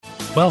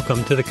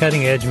Welcome to the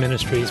Cutting Edge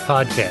Ministries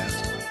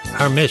podcast.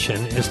 Our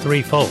mission is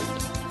threefold.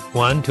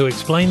 1, to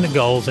explain the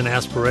goals and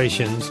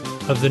aspirations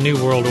of the New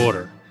World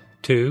Order.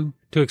 2,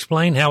 to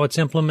explain how its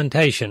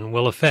implementation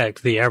will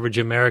affect the average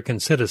American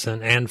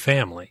citizen and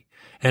family.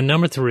 And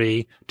number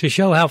 3, to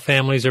show how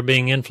families are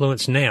being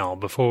influenced now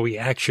before we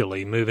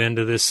actually move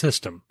into this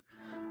system.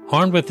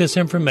 Armed with this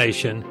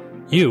information,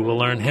 you will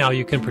learn how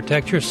you can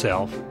protect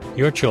yourself,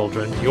 your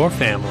children, your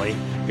family,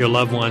 your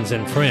loved ones,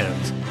 and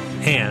friends,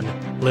 and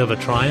live a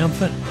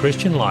triumphant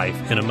Christian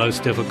life in a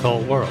most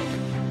difficult world.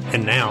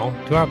 And now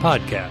to our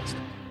podcast.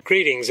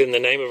 Greetings in the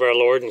name of our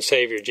Lord and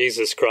Savior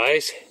Jesus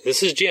Christ.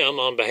 This is Jim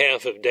on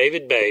behalf of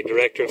David Bay,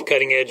 Director of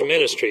Cutting Edge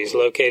Ministries,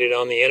 located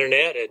on the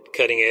internet at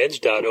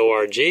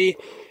cuttingedge.org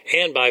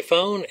and by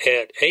phone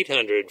at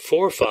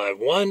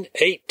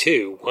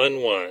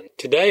 800-451-8211.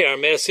 Today our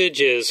message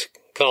is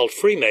called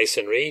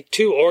Freemasonry,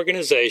 two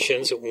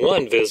organizations,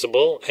 one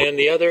visible and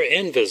the other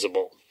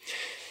invisible.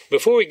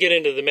 Before we get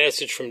into the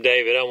message from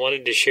David, I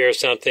wanted to share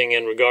something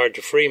in regard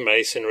to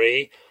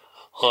Freemasonry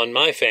on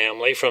my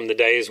family from the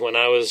days when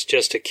I was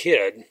just a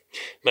kid.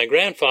 My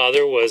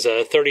grandfather was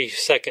a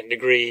 32nd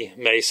degree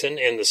Mason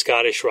in the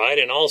Scottish Rite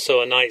and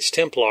also a Knights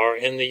Templar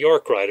in the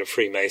York Rite of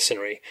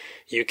Freemasonry.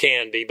 You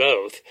can be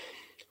both.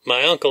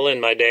 My uncle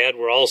and my dad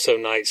were also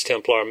Knights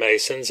Templar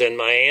Masons, and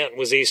my aunt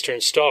was Eastern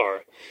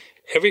Star.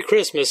 Every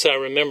Christmas, I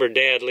remember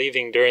Dad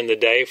leaving during the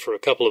day for a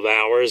couple of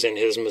hours in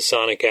his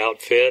Masonic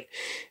outfit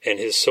and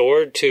his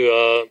sword to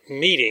a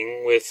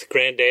meeting with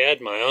Granddad,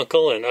 my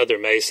uncle, and other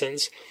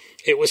Masons.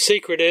 It was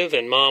secretive,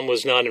 and Mom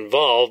was not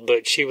involved,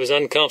 but she was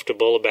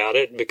uncomfortable about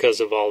it because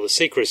of all the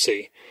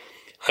secrecy.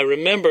 I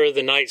remember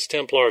the Knights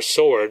Templar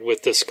sword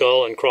with the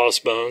skull and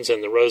crossbones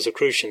and the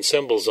Rosicrucian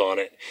symbols on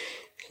it.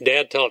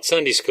 Dad taught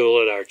Sunday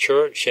school at our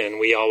church, and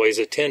we always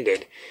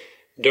attended.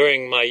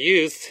 During my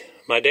youth,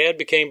 my dad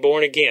became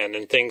born again,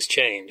 and things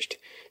changed.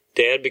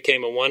 Dad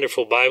became a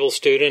wonderful Bible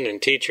student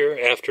and teacher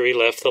after he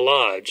left the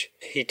lodge.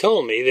 He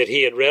told me that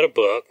he had read a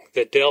book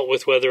that dealt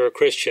with whether a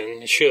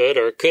Christian should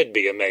or could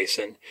be a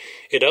Mason.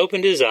 It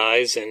opened his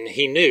eyes, and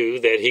he knew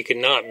that he could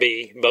not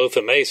be both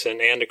a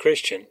Mason and a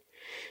Christian.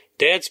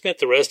 Dad spent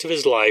the rest of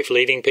his life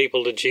leading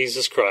people to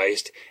Jesus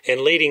Christ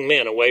and leading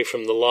men away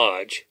from the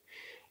lodge.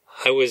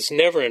 I was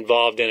never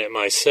involved in it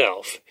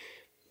myself.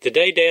 The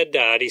day Dad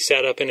died, he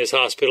sat up in his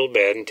hospital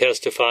bed and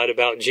testified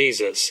about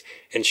Jesus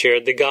and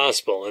shared the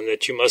gospel and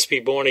that you must be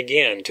born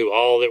again to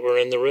all that were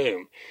in the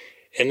room.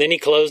 And then he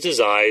closed his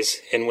eyes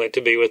and went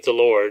to be with the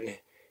Lord,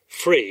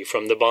 free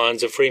from the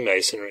bonds of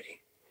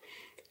Freemasonry.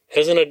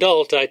 As an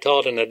adult, I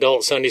taught an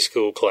adult Sunday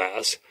school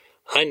class.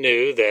 I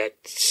knew that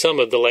some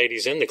of the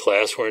ladies in the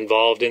class were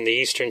involved in the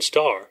Eastern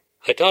Star.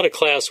 I taught a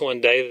class one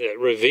day that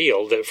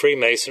revealed that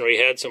Freemasonry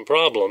had some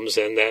problems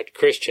and that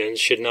Christians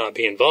should not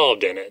be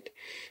involved in it.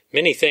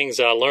 Many things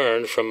I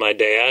learned from my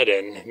dad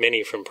and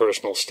many from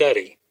personal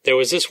study. There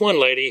was this one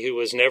lady who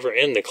was never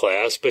in the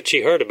class, but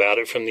she heard about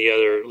it from the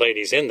other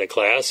ladies in the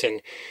class,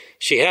 and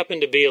she happened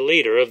to be a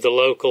leader of the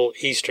local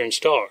Eastern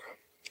Star.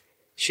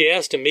 She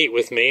asked to meet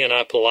with me, and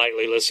I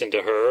politely listened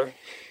to her.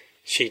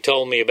 She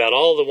told me about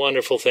all the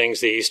wonderful things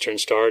the Eastern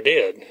Star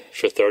did.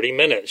 For 30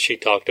 minutes she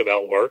talked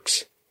about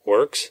works,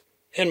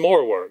 and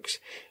more works,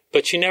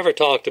 but she never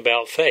talked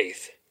about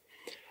faith.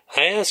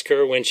 I asked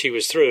her when she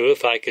was through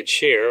if I could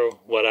share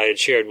what I had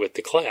shared with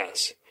the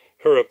class.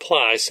 Her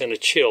reply sent a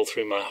chill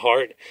through my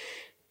heart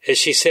as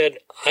she said,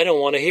 "I don't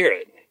want to hear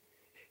it.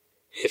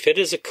 If it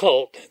is a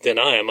cult, then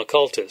I am a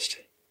cultist."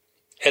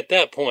 At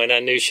that point, I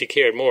knew she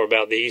cared more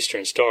about the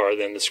Eastern Star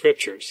than the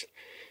Scriptures.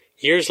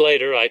 Years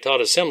later, I taught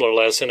a similar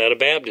lesson at a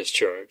Baptist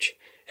church.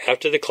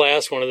 After the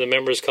class, one of the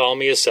members called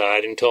me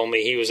aside and told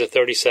me he was a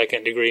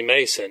 32nd degree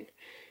Mason,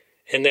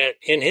 and that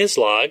in his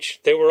lodge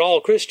they were all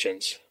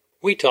Christians.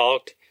 We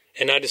talked,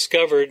 and I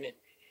discovered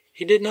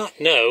he did not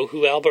know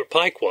who Albert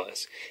Pike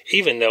was,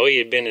 even though he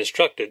had been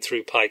instructed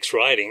through Pike's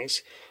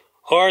writings,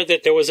 or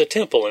that there was a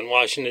temple in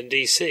Washington,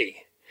 D.C.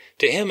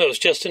 To him it was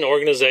just an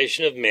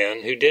organization of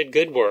men who did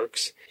good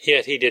works,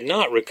 yet he did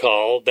not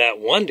recall that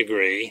one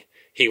degree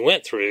he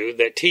went through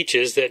that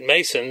teaches that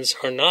Masons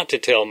are not to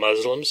tell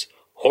Muslims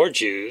or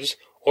Jews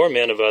or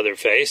men of other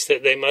faiths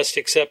that they must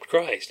accept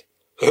Christ.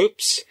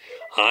 Oops!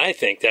 I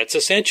think that's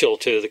essential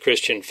to the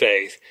Christian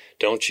faith,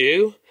 don't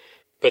you?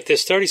 But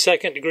this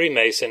 32nd degree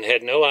Mason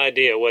had no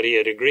idea what he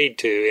had agreed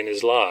to in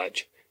his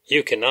lodge.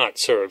 You cannot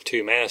serve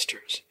two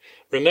masters.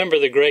 Remember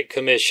the Great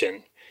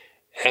Commission.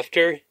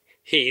 After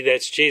he,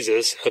 that's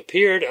Jesus,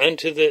 appeared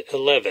unto the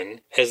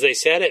 11 as they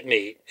sat at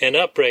meat, and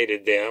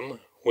upbraided them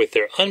with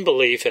their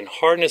unbelief and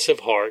hardness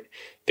of heart,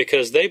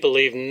 because they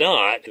believed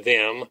not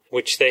them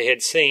which they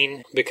had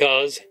seen,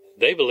 because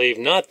they believed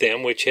not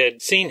them which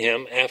had seen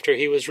him after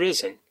he was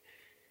risen.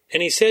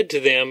 And he said to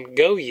them,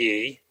 Go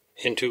ye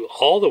into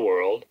all the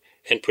world,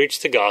 and preach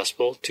the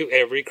gospel to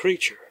every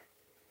creature.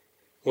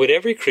 Would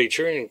every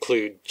creature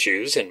include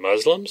Jews and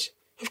Muslims?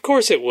 Of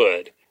course it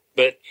would.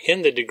 But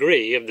in the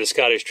degree of the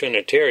Scottish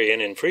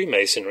Trinitarian in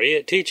Freemasonry,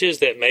 it teaches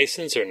that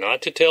Masons are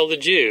not to tell the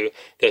Jew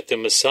that the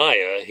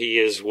Messiah he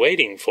is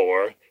waiting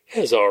for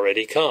has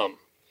already come.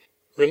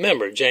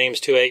 Remember, James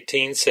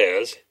 2:18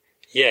 says,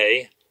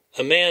 "Yea,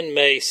 a man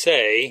may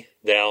say,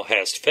 Thou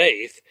hast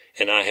faith,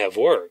 and I have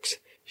works.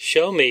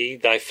 Show me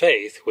thy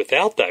faith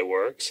without thy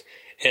works,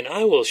 and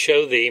I will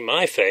show thee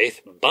my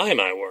faith by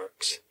my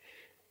works."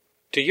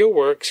 Do your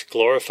works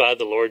glorify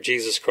the Lord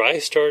Jesus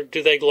Christ, or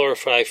do they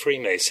glorify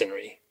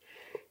Freemasonry?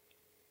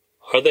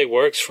 Are they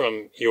works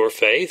from your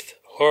faith,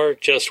 or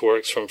just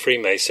works from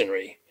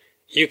Freemasonry?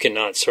 You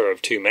cannot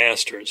serve two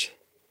masters.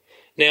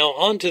 Now,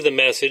 on to the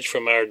message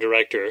from our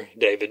director,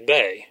 David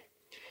Bay.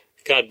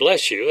 God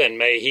bless you, and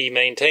may he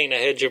maintain a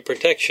hedge of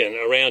protection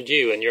around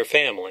you and your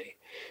family.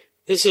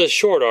 This is a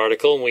short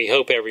article, and we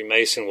hope every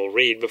Mason will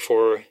read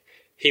before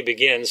he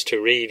begins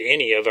to read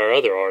any of our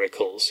other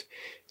articles.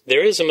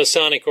 There is a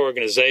Masonic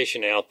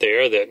organization out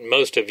there that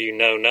most of you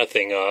know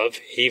nothing of,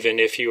 even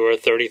if you are a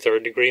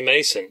 33rd degree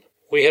Mason.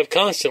 We have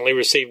constantly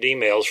received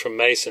emails from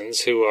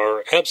Masons who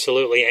are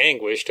absolutely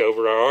anguished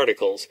over our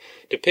articles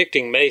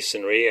depicting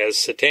Masonry as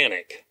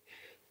satanic.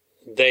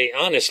 They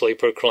honestly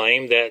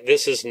proclaim that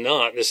this is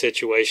not the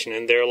situation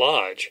in their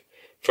lodge.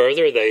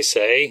 Further, they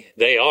say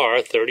they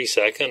are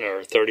 32nd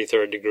or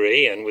 33rd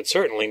degree and would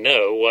certainly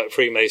know what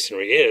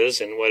Freemasonry is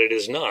and what it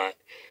is not.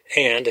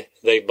 And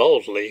they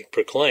boldly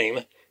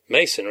proclaim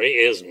Masonry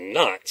is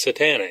not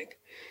satanic.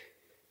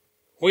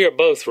 We are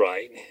both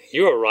right.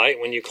 You are right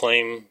when you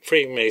claim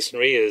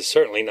Freemasonry is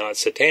certainly not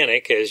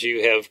satanic, as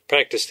you have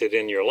practiced it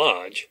in your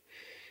lodge.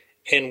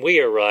 And we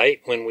are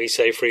right when we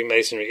say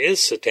Freemasonry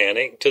is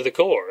satanic to the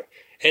core,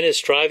 and is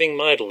striving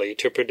mightily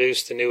to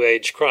produce the New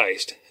Age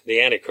Christ, the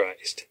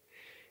Antichrist.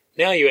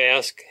 Now you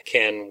ask,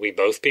 can we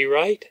both be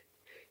right?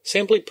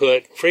 Simply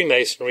put,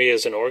 Freemasonry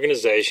is an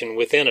organization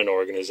within an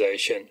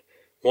organization.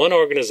 One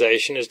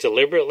organization is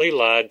deliberately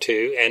lied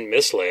to and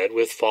misled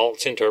with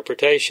false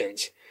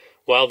interpretations,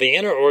 while the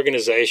inner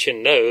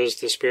organization knows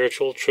the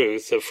spiritual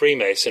truth of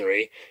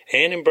Freemasonry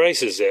and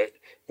embraces it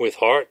with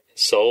heart,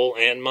 soul,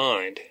 and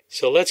mind.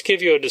 So let's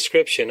give you a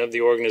description of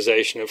the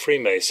organization of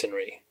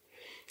Freemasonry.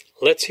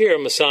 Let's hear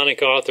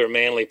Masonic author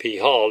Manly P.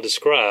 Hall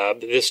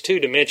describe this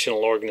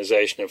two-dimensional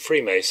organization of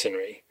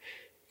Freemasonry.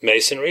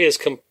 Masonry is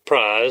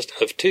comprised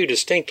of two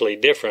distinctly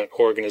different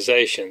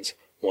organizations,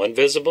 one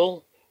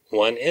visible,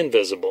 one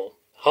invisible.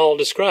 Hall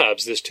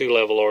describes this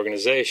two-level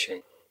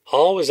organization.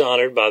 Hall was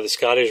honored by the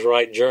Scottish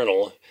Rite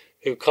Journal,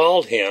 who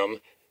called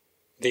him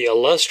the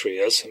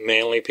illustrious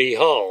Manly P.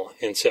 Hall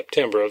in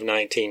September of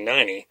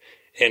 1990,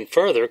 and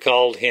further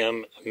called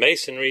him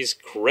Masonry's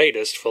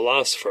greatest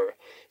philosopher,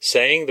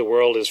 saying the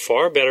world is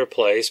far better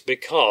placed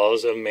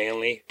because of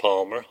Manly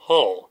Palmer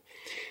Hall.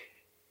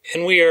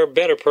 And we are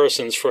better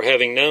persons for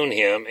having known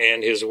him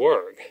and his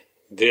work.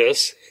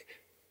 This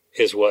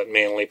is what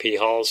Manly P.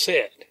 Hall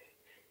said.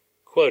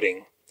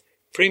 Quoting,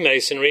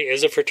 "Freemasonry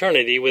is a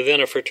fraternity within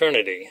a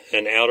fraternity,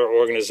 an outer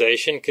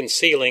organization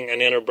concealing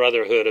an inner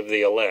brotherhood of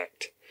the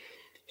elect.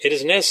 It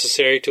is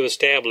necessary to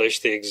establish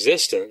the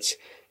existence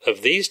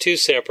of these two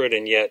separate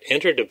and yet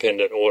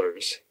interdependent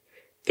orders,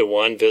 the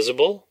one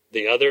visible,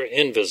 the other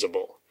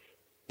invisible.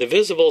 The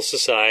visible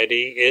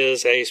society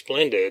is a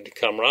splendid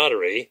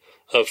camaraderie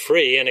of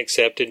free and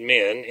accepted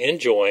men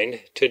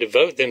enjoined to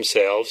devote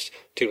themselves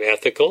to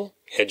ethical,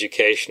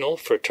 educational,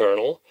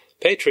 fraternal,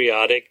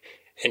 patriotic,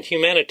 and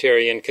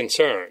humanitarian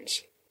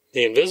concerns.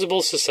 The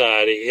invisible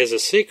society is a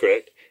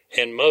secret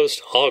and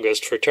most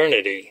august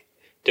fraternity,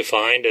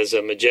 defined as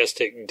a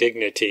majestic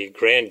dignity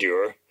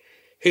grandeur,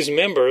 whose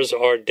members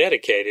are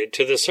dedicated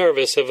to the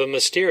service of a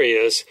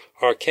mysterious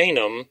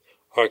arcandrum,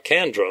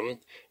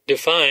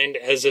 defined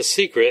as a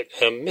secret,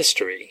 a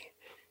mystery."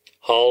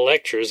 Hall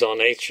Lectures on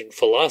Ancient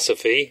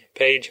Philosophy,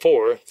 page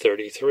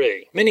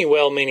 433. Many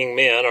well-meaning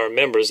men are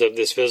members of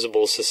this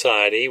visible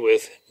society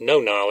with no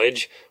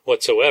knowledge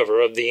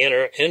whatsoever of the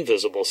inner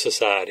invisible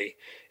society.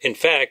 In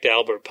fact,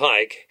 Albert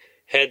Pike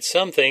had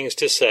some things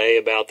to say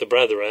about the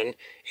brethren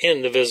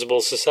in the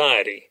visible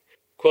society.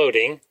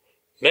 Quoting,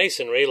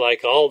 "Masonry,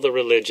 like all the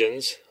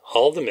religions,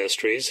 all the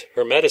mysteries,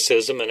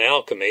 Hermeticism and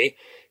alchemy,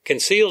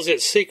 conceals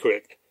its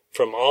secret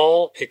from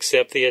all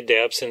except the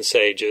adepts and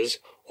sages,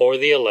 or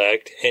the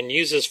elect, and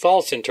uses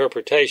false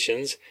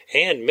interpretations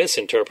and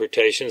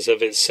misinterpretations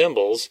of its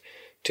symbols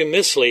to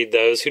mislead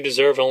those who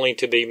deserve only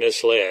to be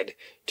misled,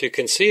 to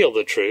conceal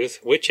the truth,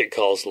 which it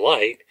calls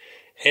light,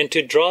 and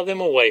to draw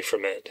them away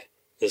from it."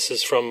 This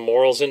is from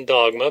Morals and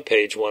Dogma,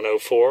 page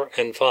 104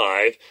 and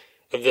 5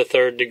 of the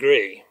 3rd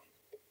degree.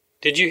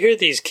 Did you hear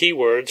these key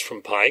words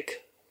from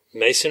Pike?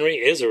 Masonry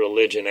is a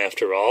religion,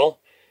 after all,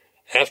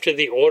 after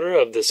the order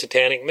of the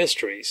Satanic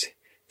Mysteries,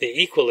 the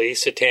equally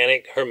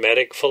satanic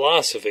Hermetic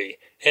philosophy,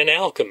 and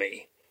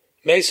alchemy.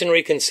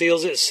 Masonry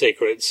conceals its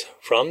secrets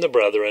from the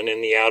brethren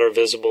in the outer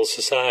visible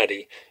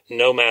society,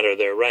 no matter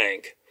their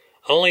rank.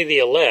 Only the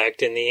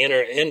elect in the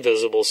inner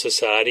invisible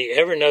society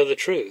ever know the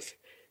truth.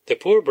 The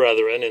poor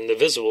brethren in the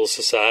visible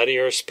society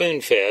are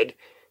spoon-fed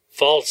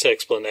false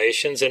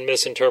explanations and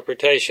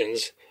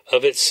misinterpretations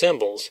of its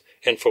symbols.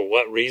 And for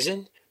what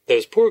reason?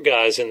 Those poor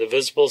guys in the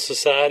visible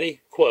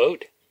society,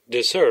 quote,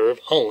 deserve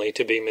only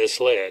to be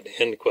misled,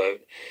 end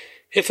quote.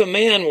 If a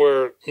man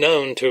were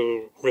known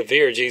to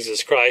revere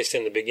Jesus Christ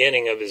in the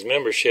beginning of his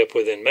membership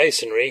within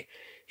Masonry,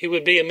 he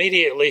would be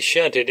immediately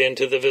shunted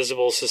into the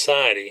visible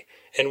society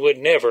and would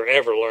never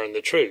ever learn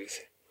the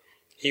truth.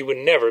 He would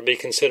never be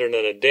considered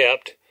an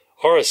adept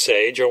or a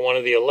sage or one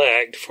of the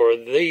elect, for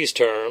these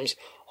terms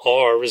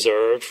are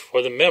reserved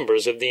for the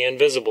members of the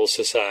invisible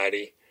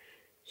society.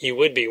 You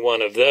would be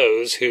one of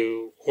those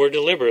who were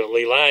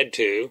deliberately lied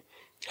to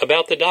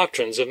about the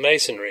doctrines of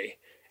Masonry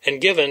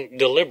and given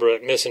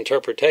deliberate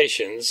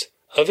misinterpretations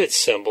of its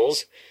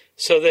symbols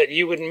so that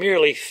you would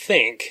merely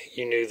think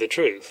you knew the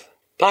truth.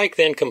 Pike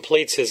then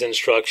completes his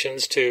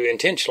instructions to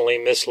intentionally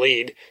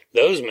mislead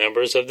those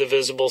members of the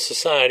visible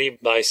society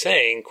by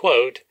saying,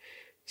 quote,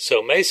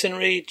 "So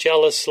Masonry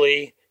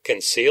jealously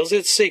conceals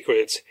its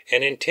secrets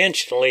and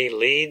intentionally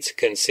leads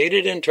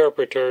conceited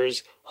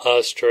interpreters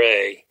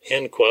astray,"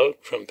 end quote,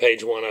 from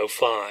page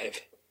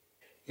 105.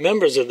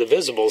 Members of the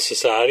visible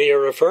society are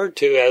referred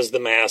to as the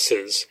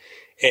masses,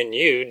 and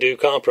you do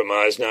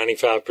compromise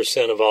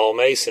 95% of all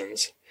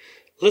Masons.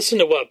 Listen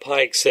to what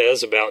Pike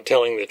says about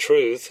telling the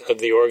truth of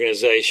the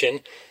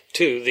organization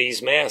to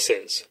these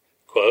masses.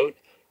 Quote,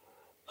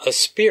 "A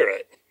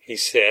spirit," he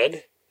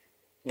said,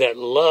 "that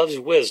loves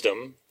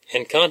wisdom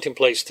and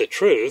contemplates the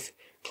truth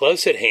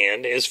close at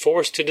hand is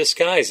forced to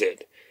disguise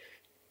it,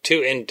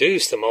 to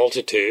induce the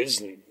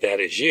multitudes, that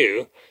is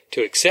you,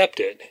 to accept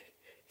it.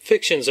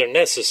 Fictions are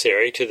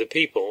necessary to the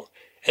people,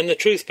 and the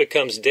truth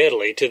becomes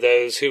deadly to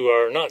those who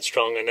are not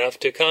strong enough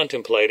to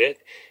contemplate it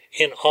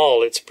in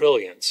all its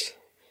brilliance."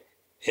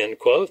 End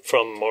quote,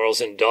 from Morals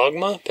and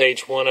Dogma,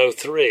 page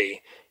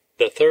 103,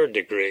 the third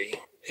degree.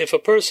 If a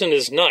person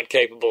is not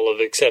capable of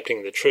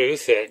accepting the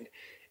truth that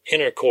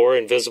inner core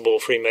invisible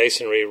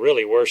Freemasonry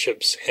really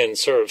worships and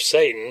serves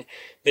Satan,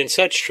 then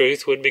such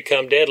truth would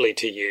become deadly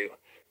to you.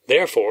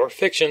 Therefore,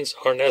 fictions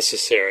are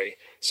necessary,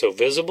 so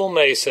visible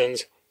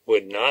Masons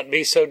would not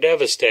be so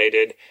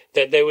devastated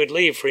that they would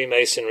leave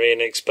Freemasonry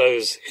and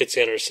expose its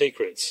inner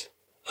secrets.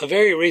 A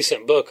very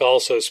recent book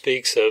also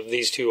speaks of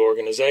these two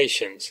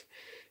organizations.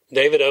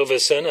 David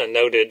Oveson, a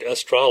noted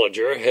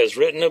astrologer, has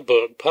written a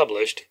book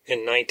published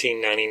in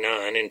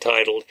 1999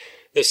 entitled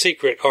The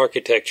Secret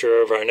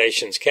Architecture of Our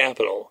Nation's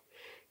Capital,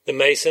 The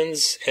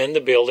Masons and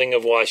the Building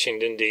of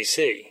Washington,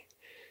 D.C.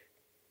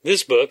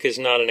 This book is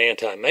not an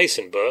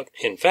anti-Mason book.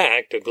 In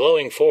fact, a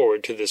glowing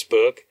foreword to this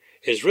book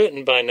is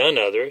written by none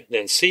other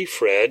than C.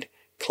 Fred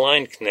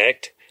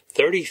Kleinknecht,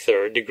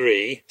 33rd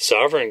degree,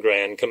 Sovereign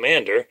Grand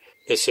Commander,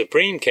 the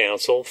Supreme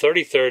Council,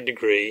 33rd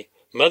degree,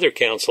 Mother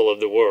Council of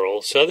the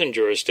World, Southern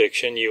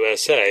Jurisdiction,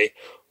 USA,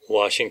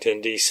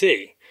 Washington,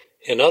 D.C.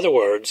 In other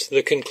words,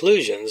 the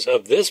conclusions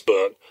of this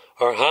book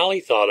are highly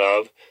thought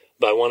of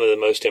by one of the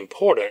most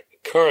important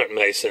current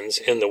Masons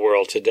in the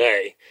world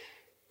today.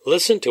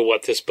 Listen to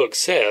what this book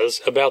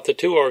says about the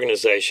two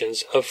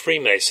organizations of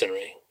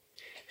Freemasonry.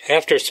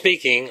 After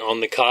speaking on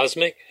the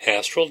cosmic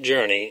astral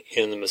journey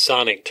in the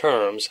Masonic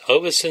terms,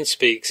 Oveson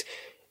speaks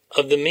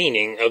of the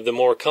meaning of the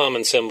more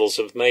common symbols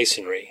of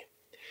Masonry.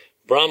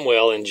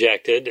 Bromwell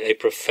injected a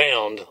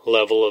profound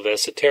level of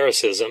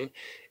esotericism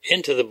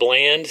into the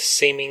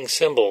bland-seeming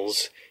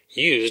symbols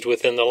used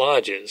within the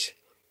lodges.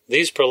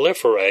 These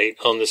proliferate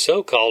on the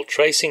so-called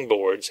tracing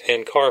boards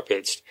and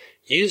carpets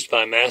used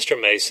by Master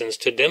Masons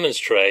to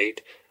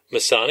demonstrate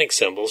Masonic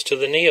symbols to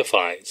the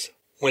neophytes.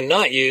 When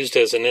not used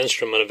as an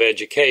instrument of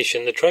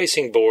education, the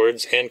tracing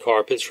boards and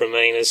carpets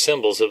remain as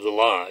symbols of the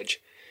lodge,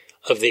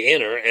 of the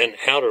inner and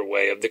outer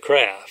way of the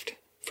craft,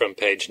 from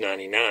page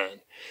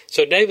 99.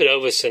 So David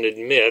Oveson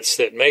admits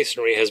that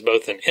Masonry has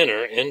both an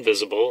inner,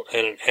 invisible,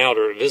 and an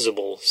outer,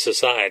 visible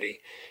society,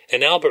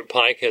 and Albert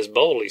Pike has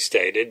boldly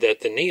stated that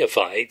the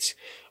neophytes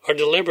are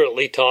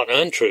deliberately taught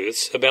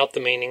untruths about the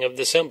meaning of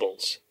the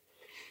symbols.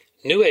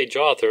 New Age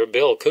author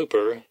Bill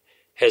Cooper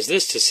has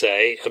this to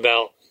say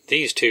about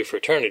these two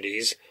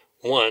fraternities,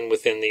 one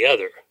within the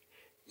other.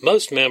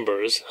 Most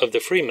members of the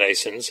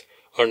Freemasons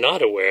are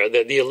not aware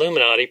that the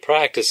Illuminati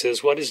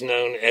practices what is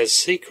known as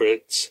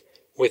secrets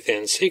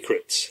within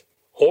secrets,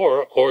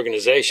 or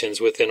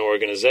organizations within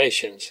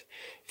organizations,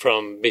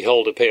 from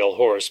Behold a Pale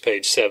Horse,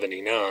 page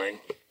 79.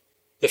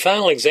 The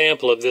final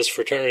example of this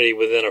fraternity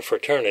within a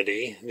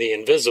fraternity, the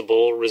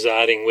invisible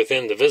residing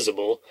within the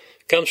visible,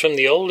 comes from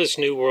the oldest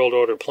New World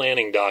Order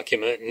planning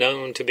document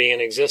known to be in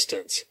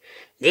existence.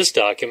 This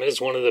document is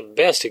one of the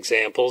best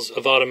examples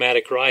of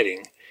automatic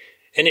writing,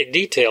 and it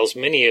details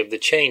many of the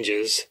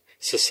changes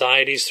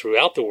societies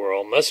throughout the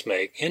world must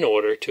make in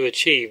order to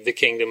achieve the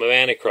kingdom of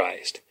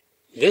Antichrist.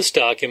 This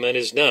document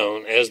is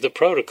known as the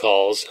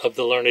Protocols of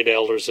the Learned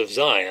Elders of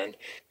Zion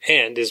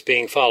and is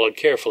being followed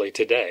carefully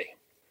today.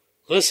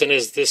 Listen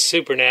as this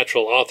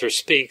supernatural author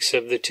speaks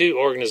of the two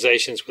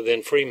organizations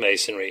within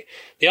Freemasonry.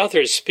 The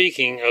author is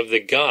speaking of the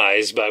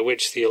guise by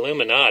which the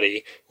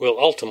Illuminati will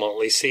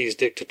ultimately seize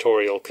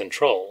dictatorial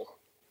control.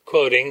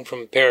 Quoting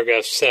from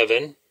paragraph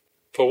 7,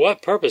 "For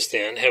what purpose,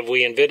 then, have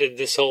we invented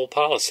this whole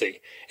policy,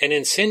 and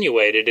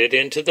insinuated it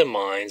into the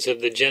minds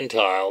of the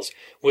Gentiles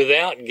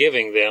without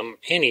giving them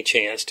any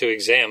chance to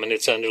examine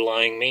its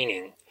underlying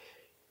meaning?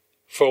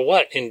 For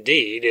what,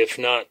 indeed, if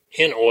not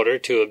in order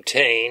to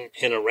obtain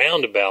in a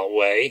roundabout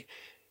way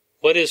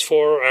what is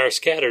for our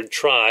scattered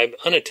tribe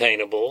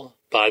unattainable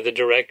by the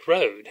direct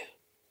road?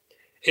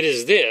 It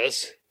is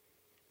this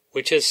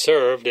which has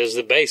served as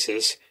the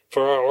basis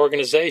for our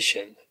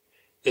organization,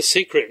 the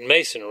secret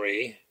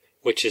masonry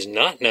which is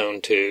not known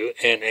to,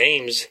 and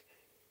aims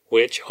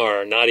which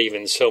are not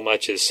even so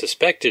much as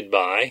suspected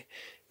by,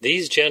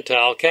 these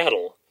Gentile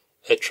cattle,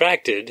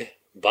 attracted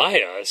by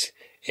us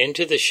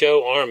into the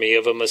show army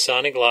of a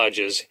Masonic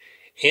lodges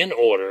in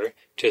order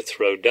to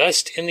throw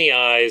dust in the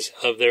eyes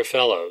of their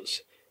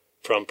fellows.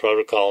 From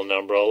Protocol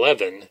number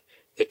 11,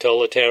 the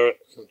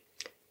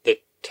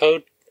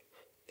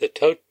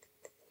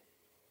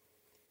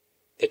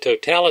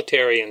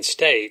totalitarian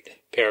state,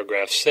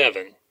 paragraph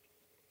 7.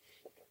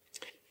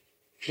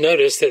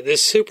 Notice that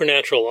this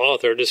supernatural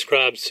author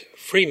describes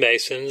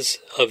Freemasons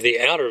of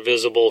the outer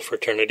visible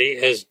fraternity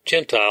as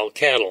Gentile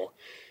cattle,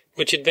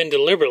 which had been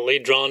deliberately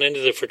drawn into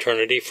the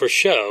fraternity for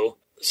show,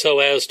 so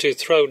as to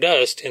throw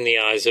dust in the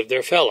eyes of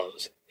their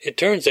fellows. It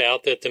turns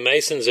out that the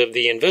Masons of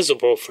the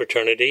invisible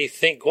fraternity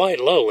think quite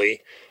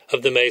lowly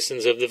of the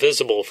Masons of the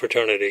visible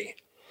fraternity.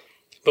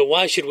 But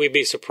why should we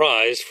be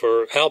surprised,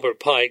 for Albert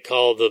Pike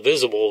called the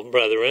visible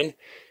brethren,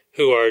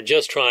 who are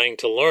just trying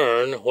to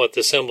learn what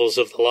the symbols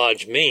of the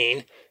lodge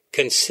mean,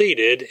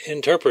 conceited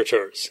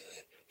interpreters.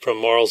 From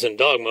Morals and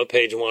Dogma,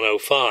 page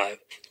 105.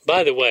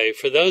 By the way,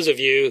 for those of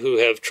you who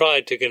have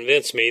tried to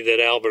convince me that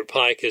Albert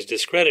Pike is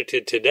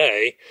discredited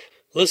today,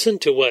 listen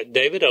to what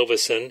David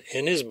Oveson,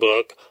 in his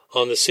book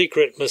on the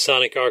secret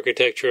Masonic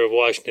architecture of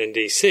Washington,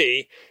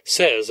 D.C.,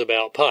 says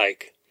about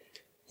Pike.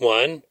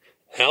 1.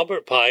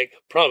 Albert Pike,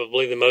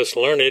 probably the most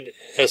learned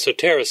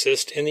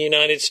esotericist in the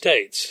United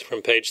States,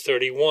 from page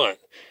 31.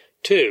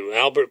 2.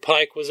 Albert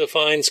Pike was a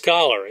fine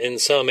scholar in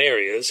some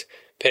areas,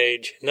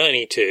 page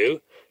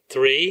 92.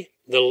 3.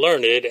 The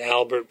learned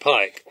Albert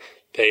Pike,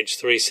 page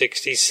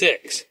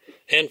 366.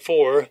 And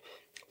 4.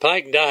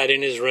 Pike died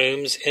in his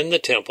rooms in the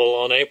temple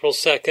on April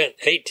 2,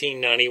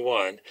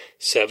 1891.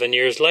 7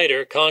 years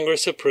later,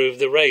 Congress approved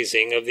the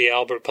raising of the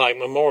Albert Pike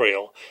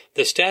Memorial.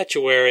 The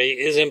statuary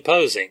is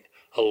imposing.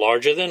 A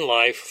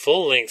larger-than-life,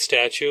 full-length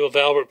statue of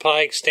Albert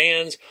Pike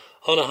stands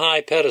on a high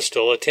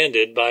pedestal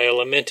attended by a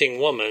lamenting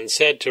woman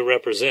said to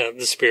represent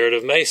the spirit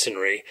of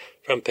Masonry,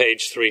 from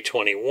page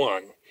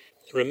 321.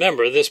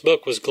 Remember, this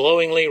book was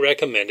glowingly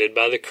recommended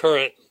by the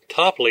current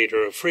top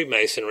leader of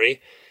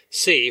Freemasonry,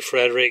 C.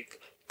 Frederick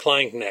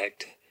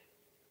Kleinknecht,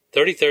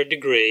 33rd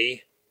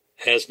degree,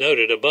 as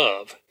noted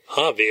above.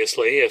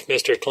 Obviously, if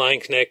Mr.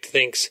 Kleinknecht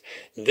thinks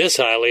this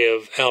highly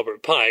of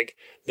Albert Pike,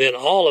 then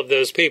all of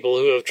those people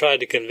who have tried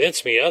to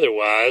convince me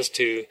otherwise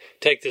to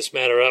take this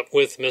matter up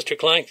with Mr.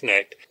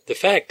 Kleinknecht. The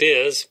fact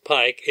is,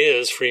 Pike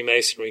is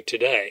Freemasonry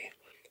today.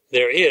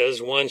 There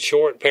is one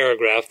short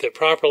paragraph that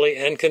properly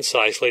and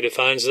concisely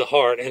defines the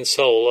heart and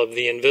soul of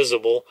the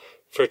invisible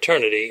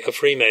fraternity of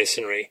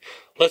Freemasonry.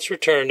 Let's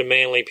return to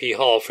Manly P.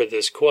 Hall for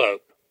this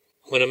quote.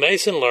 When a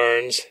Mason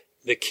learns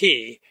the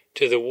key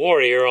to the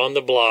warrior on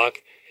the block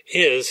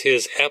is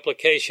his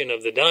application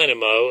of the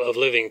dynamo of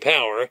living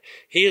power,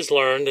 he has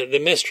learned the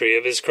mystery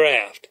of his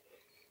craft.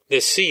 The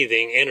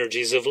seething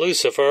energies of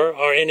Lucifer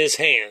are in his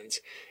hands,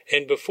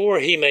 and before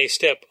he may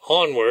step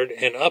onward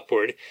and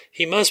upward,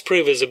 he must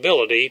prove his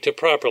ability to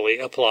properly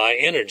apply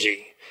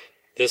energy.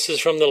 This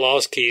is from The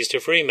Lost Keys to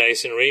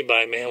Freemasonry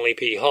by Manly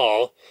P.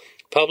 Hall,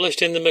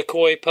 published in the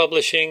McCoy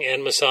Publishing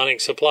and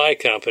Masonic Supply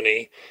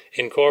Company,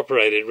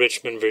 Incorporated,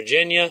 Richmond,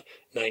 Virginia,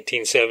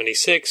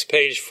 1976,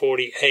 page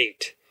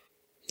 48.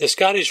 The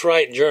Scottish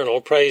Rite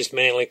Journal praised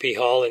Manly P.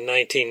 Hall in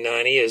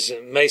 1990 as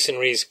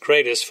Masonry's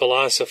greatest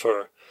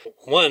philosopher.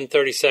 One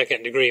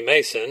 32nd degree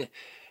Mason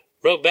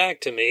wrote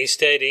back to me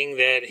stating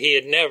that he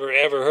had never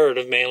ever heard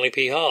of Manly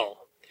P.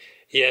 Hall.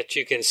 Yet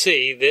you can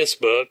see this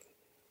book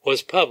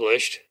was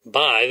published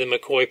by the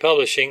McCoy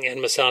Publishing and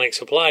Masonic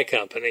Supply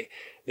Company.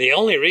 The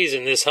only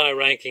reason this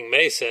high-ranking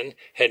Mason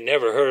had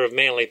never heard of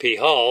Manly P.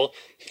 Hall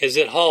is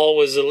that Hall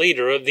was the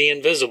leader of the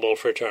invisible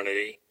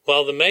fraternity,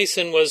 while the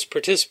Mason was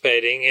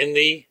participating in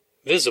the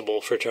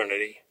visible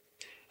fraternity.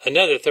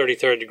 Another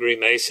 33rd degree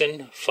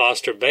Mason,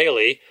 Foster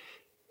Bailey,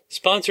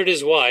 sponsored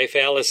his wife,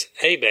 Alice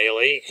A.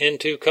 Bailey,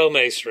 into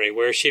co-masonry,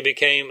 where she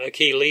became a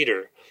key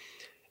leader.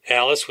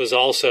 Alice was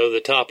also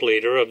the top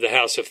leader of the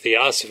House of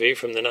Theosophy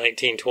from the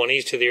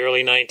 1920s to the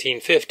early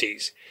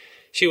 1950s.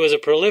 She was a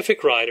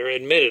prolific writer,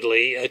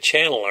 admittedly a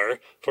channeler,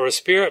 for a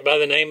spirit by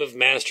the name of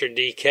Master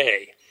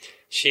D.K.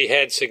 She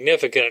had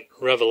significant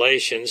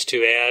revelations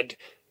to add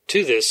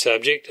to this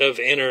subject of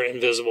inner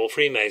invisible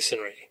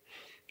Freemasonry.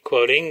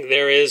 Quoting,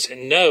 "There is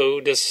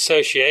no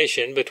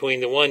disassociation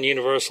between the one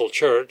universal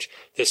church,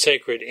 the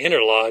sacred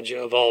inner lodge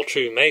of all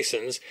true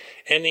Masons,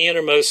 and the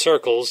innermost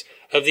circles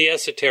of the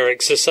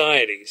esoteric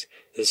societies."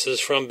 This is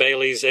from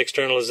Bailey's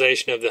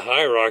Externalization of the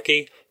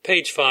Hierarchy,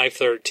 page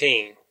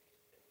 513.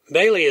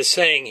 Bailey is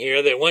saying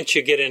here that once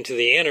you get into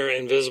the inner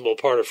invisible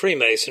part of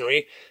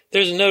Freemasonry,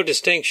 there's no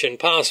distinction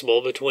possible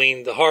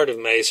between the heart of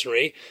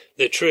Masonry,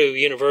 the true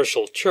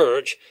universal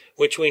church,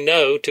 which we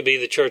know to be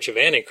the Church of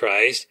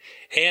Antichrist,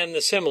 and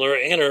the similar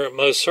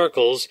innermost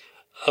circles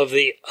of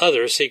the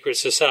other secret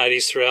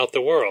societies throughout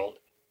the world.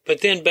 But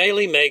then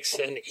Bailey makes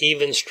an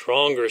even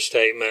stronger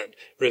statement,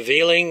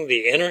 revealing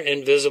the inner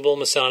invisible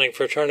Masonic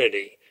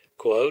fraternity.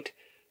 Quote,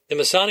 "The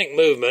Masonic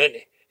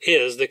movement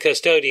is the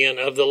custodian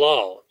of the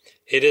law.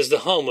 It is the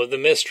home of the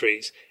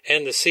mysteries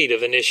and the seat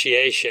of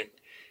initiation.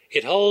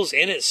 It holds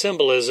in its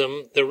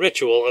symbolism the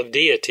ritual of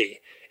deity,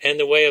 and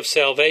the way of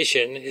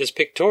salvation is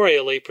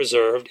pictorially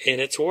preserved in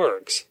its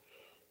works.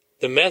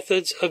 The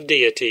methods of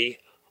deity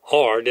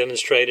are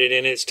demonstrated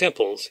in its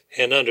temples,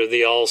 and under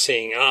the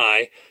all-seeing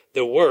eye,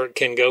 the work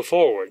can go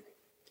forward.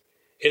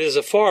 It is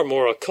a far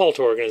more occult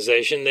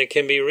organization that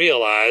can be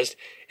realized,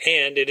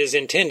 and it is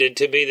intended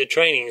to be the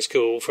training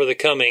school for the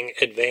coming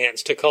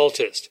advanced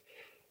occultist."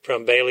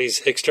 From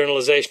Bailey's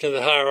Externalization of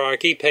the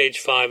Hierarchy, page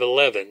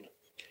 511.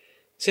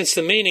 Since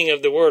the meaning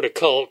of the word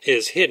occult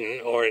is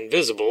hidden or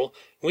invisible,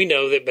 we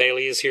know that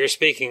Bailey is here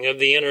speaking of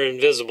the inner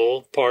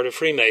invisible part of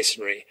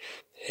Freemasonry.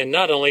 And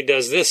not only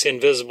does this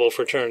invisible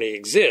fraternity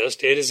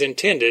exist, it is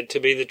intended to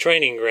be the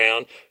training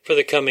ground for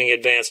the coming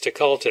advanced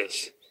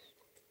occultists.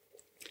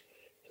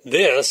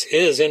 This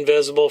is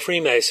invisible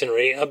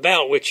Freemasonry,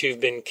 about which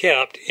you've been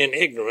kept in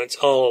ignorance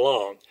all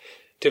along.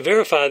 To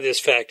verify this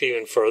fact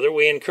even further,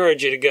 we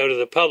encourage you to go to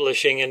the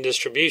publishing and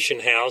distribution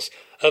house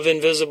of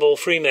Invisible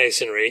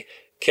Freemasonry,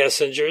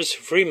 Kessinger's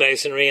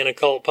Freemasonry and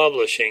Occult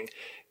Publishing.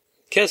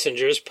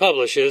 Kessinger's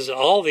publishes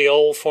all the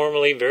old,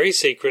 formerly very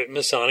secret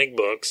Masonic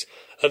books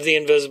of the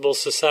Invisible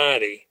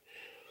Society.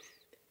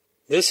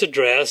 This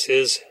address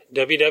is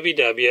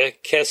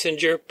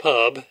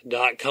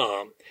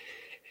www.kessingerpub.com,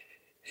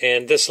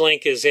 and this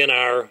link is in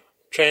our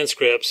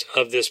transcripts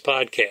of this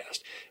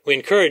podcast. We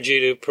encourage you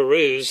to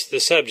peruse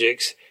the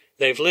subjects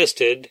they've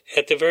listed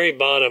at the very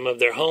bottom of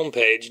their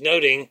homepage,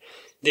 noting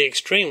the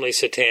extremely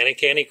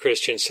satanic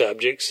anti-Christian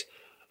subjects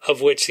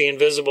of which the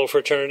Invisible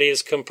Fraternity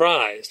is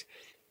comprised.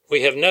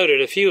 We have noted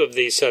a few of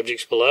these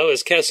subjects below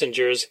as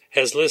Kessinger's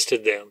has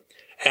listed them: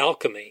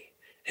 alchemy,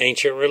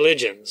 ancient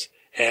religions,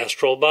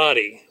 astral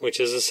body, which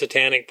is a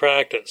satanic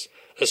practice,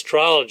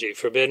 astrology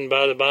forbidden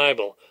by the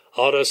Bible,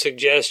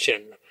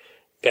 autosuggestion,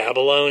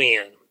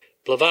 Babylonian.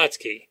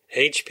 Blavatsky,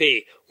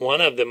 H.P.,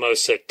 one of the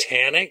most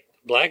satanic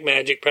black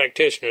magic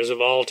practitioners of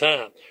all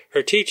time.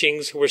 Her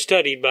teachings were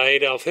studied by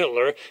Adolf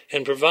Hitler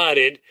and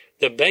provided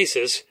the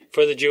basis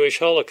for the Jewish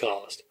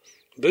Holocaust.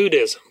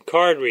 Buddhism,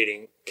 card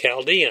reading,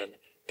 Chaldean,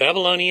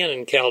 Babylonian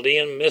and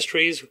Chaldean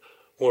mysteries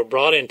were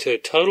brought into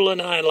total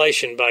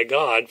annihilation by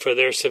God for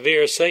their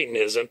severe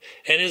Satanism,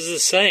 and is the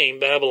same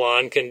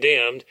Babylon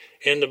condemned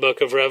in the book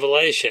of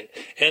Revelation.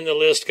 And the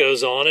list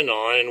goes on,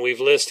 and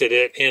we've listed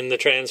it in the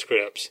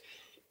transcripts.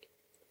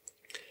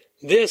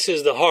 This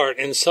is the heart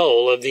and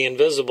soul of the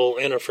invisible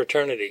inner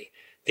fraternity.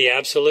 The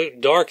absolute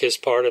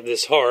darkest part of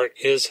this heart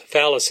is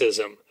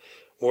phallicism,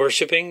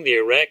 worshipping the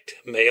erect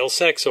male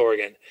sex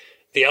organ.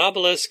 The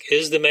obelisk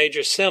is the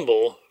major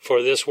symbol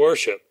for this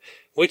worship,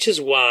 which is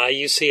why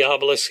you see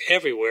obelisks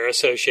everywhere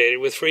associated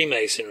with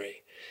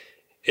Freemasonry.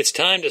 It's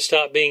time to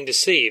stop being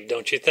deceived,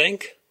 don't you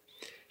think?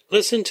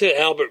 Listen to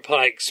Albert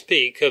Pike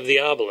speak of the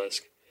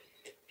obelisk.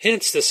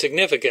 Hence the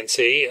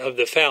significancy of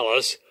the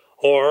phallus,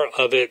 or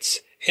of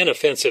its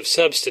inoffensive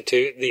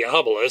substitute, the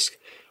obelisk,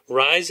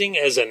 rising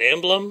as an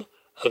emblem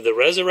of the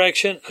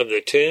resurrection of the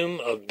tomb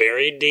of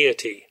buried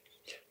deity.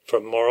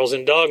 From Morals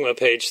and Dogma,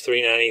 page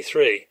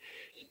 393.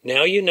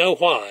 Now you know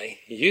why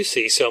you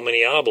see so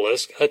many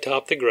obelisks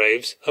atop the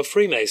graves of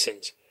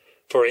Freemasons,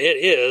 for it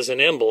is an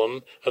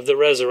emblem of the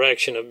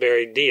resurrection of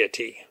buried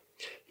deity.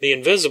 The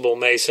invisible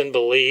Mason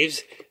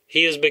believes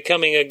he is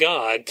becoming a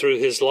god through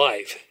his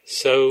life,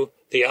 so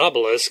the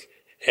obelisk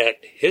at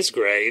his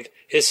grave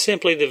is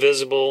simply the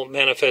visible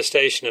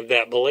manifestation of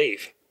that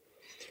belief.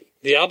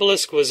 The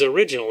obelisk was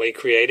originally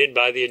created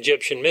by the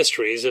Egyptian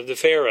mysteries of the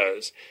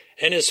pharaohs,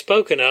 and is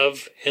spoken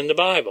of in the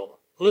Bible.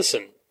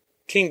 Listen.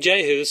 King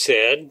Jehu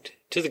said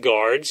to the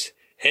guards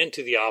and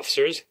to the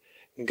officers,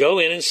 "Go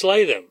in and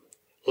slay them,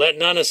 let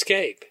none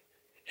escape."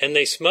 And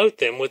they smote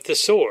them with the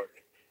sword.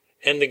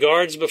 And the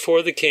guards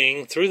before the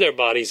king threw their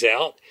bodies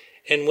out,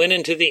 and went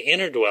into the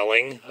inner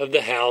dwelling of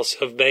the house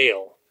of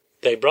Baal.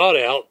 They brought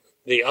out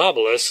the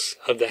obelisks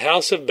of the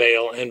house of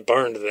Baal and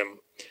burned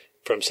them.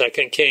 From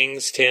 2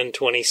 Kings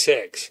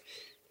 10:26.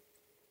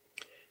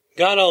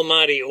 God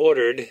Almighty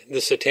ordered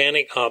the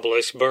satanic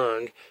obelisk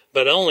burned,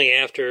 but only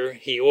after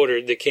he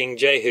ordered the King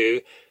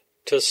Jehu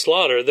to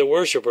slaughter the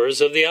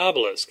worshippers of the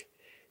obelisk,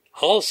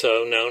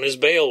 also known as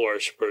Baal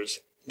worshippers.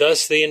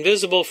 Thus the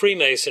invisible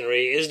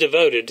Freemasonry is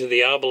devoted to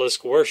the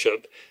obelisk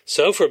worship,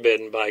 so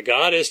forbidden by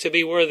God as to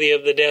be worthy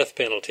of the death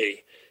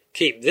penalty.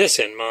 Keep this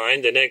in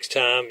mind the next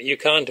time you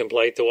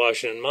contemplate the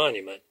Washington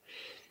Monument.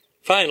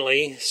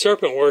 Finally,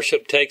 serpent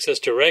worship takes us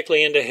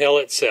directly into hell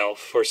itself,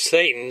 for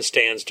Satan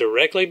stands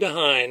directly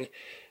behind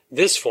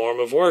this form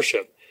of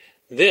worship.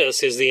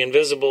 This is the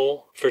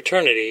invisible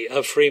fraternity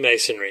of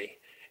Freemasonry,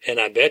 and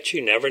I bet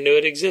you never knew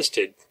it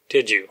existed,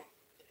 did you?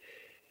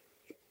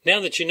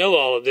 Now that you know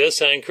all of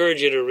this, I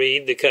encourage you to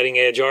read the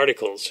cutting-edge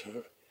articles.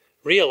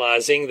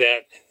 realizing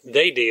that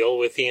they deal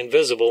with the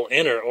invisible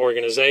inner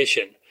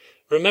organization.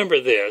 Remember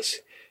this,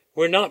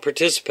 we're not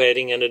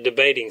participating in a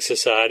debating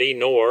society,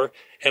 nor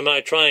am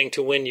I trying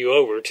to win you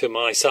over to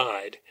my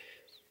side.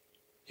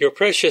 Your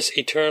precious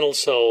eternal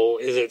soul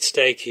is at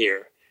stake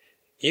here.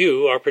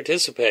 You are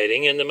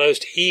participating in the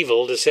most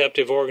evil,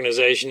 deceptive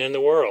organization in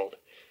the world.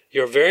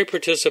 Your very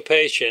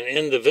participation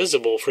in the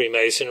visible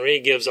Freemasonry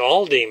gives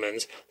all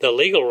demons the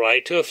legal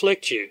right to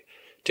afflict you,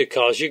 to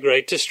cause you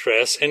great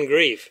distress and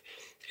grief,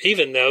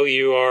 even though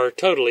you are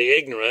totally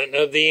ignorant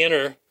of the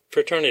inner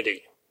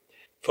fraternity.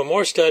 For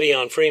more study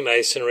on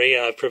Freemasonry,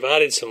 I've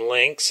provided some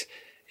links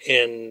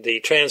in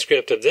the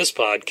transcript of this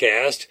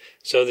podcast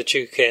so that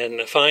you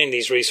can find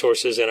these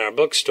resources in our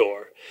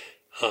bookstore.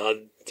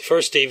 The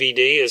first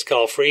DVD is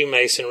called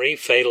Freemasonry,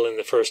 Fatal in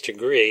the First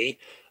Degree,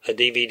 a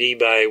DVD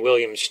by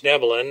William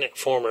Schnebelen,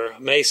 former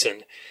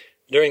Mason.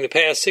 During the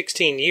past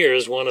 16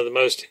 years, one of the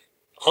most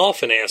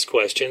often asked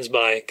questions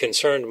by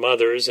concerned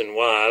mothers and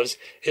wives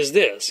is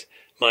this: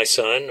 my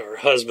son or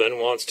husband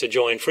wants to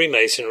join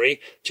Freemasonry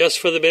just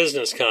for the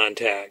business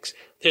contacts.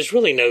 There's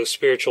really no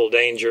spiritual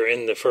danger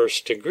in the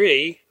first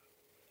degree,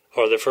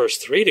 or the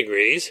first 3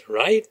 degrees,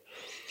 right?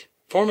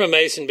 Former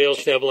Mason Bill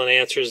Schnebelen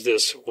answers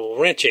this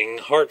wrenching,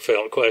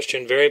 heartfelt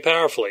question very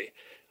powerfully.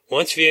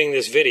 Once viewing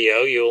this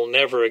video, you'll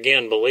never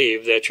again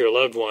believe that your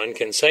loved one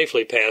can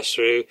safely pass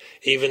through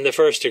even the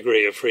first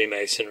degree of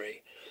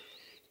Freemasonry.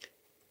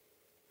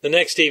 The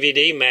next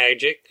DVD,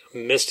 Magic,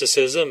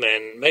 Mysticism,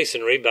 and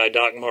Masonry by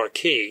Doc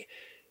Marquis.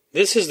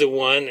 This is the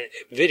one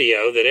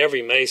video that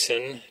every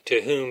Mason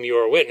to whom you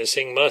are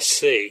witnessing must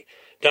see.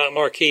 Doc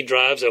Marquis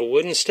drives a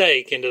wooden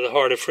stake into the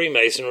heart of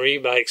Freemasonry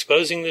by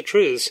exposing the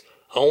truths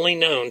only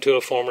known to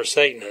a former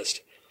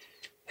Satanist.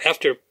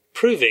 After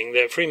proving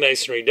that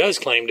Freemasonry does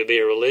claim to be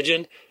a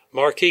religion,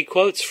 Marquis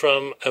quotes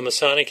from a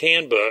Masonic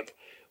handbook,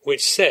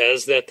 which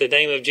says that the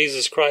name of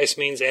Jesus Christ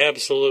means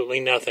absolutely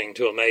nothing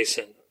to a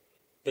Mason.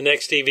 The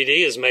next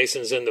DVD is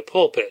Masons in the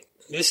Pulpit.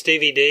 This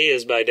DVD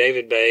is by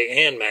David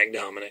Bay and Mac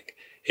Dominic.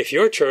 If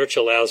your church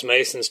allows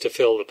Masons to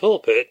fill the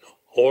pulpit,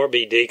 or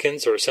be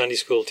deacons or Sunday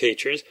school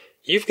teachers,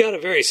 you've got a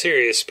very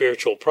serious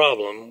spiritual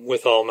problem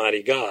with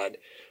Almighty God.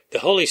 The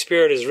Holy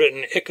Spirit has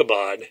written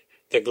Ichabod,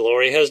 the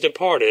glory has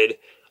departed,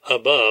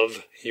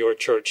 above your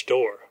church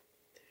door.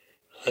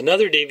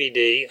 Another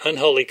DVD,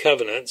 Unholy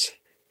Covenants,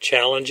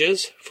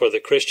 Challenges for the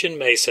Christian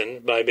Mason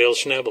by Bill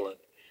Schnebelen.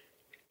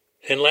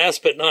 And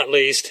last but not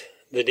least,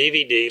 the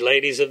DVD,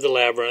 Ladies of the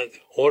Labyrinth,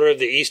 Order of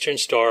the Eastern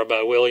Star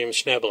by William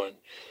Schnebelen.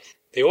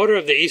 The Order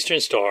of the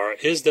Eastern Star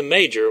is the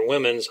major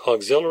women's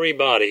auxiliary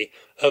body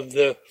of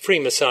the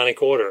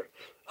Freemasonic Order,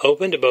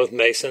 open to both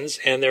Masons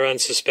and their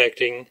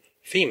unsuspecting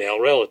female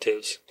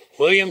relatives.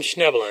 William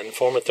Schnebelen,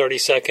 former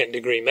 32nd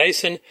degree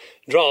Mason,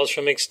 draws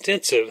from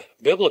extensive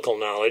biblical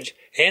knowledge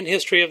and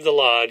history of the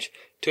Lodge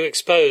to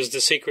expose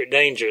the secret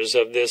dangers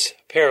of this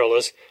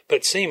perilous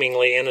but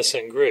seemingly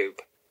innocent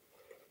group.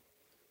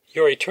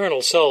 Your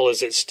eternal soul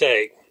is at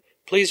stake.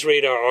 Please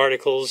read our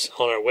articles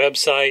on our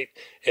website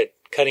at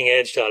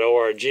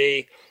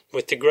cuttingedge.org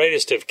with the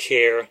greatest of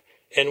care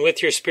and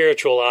with your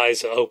spiritual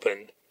eyes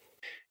open.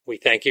 We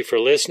thank you for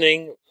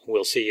listening.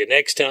 We'll see you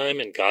next time,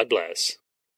 and God bless.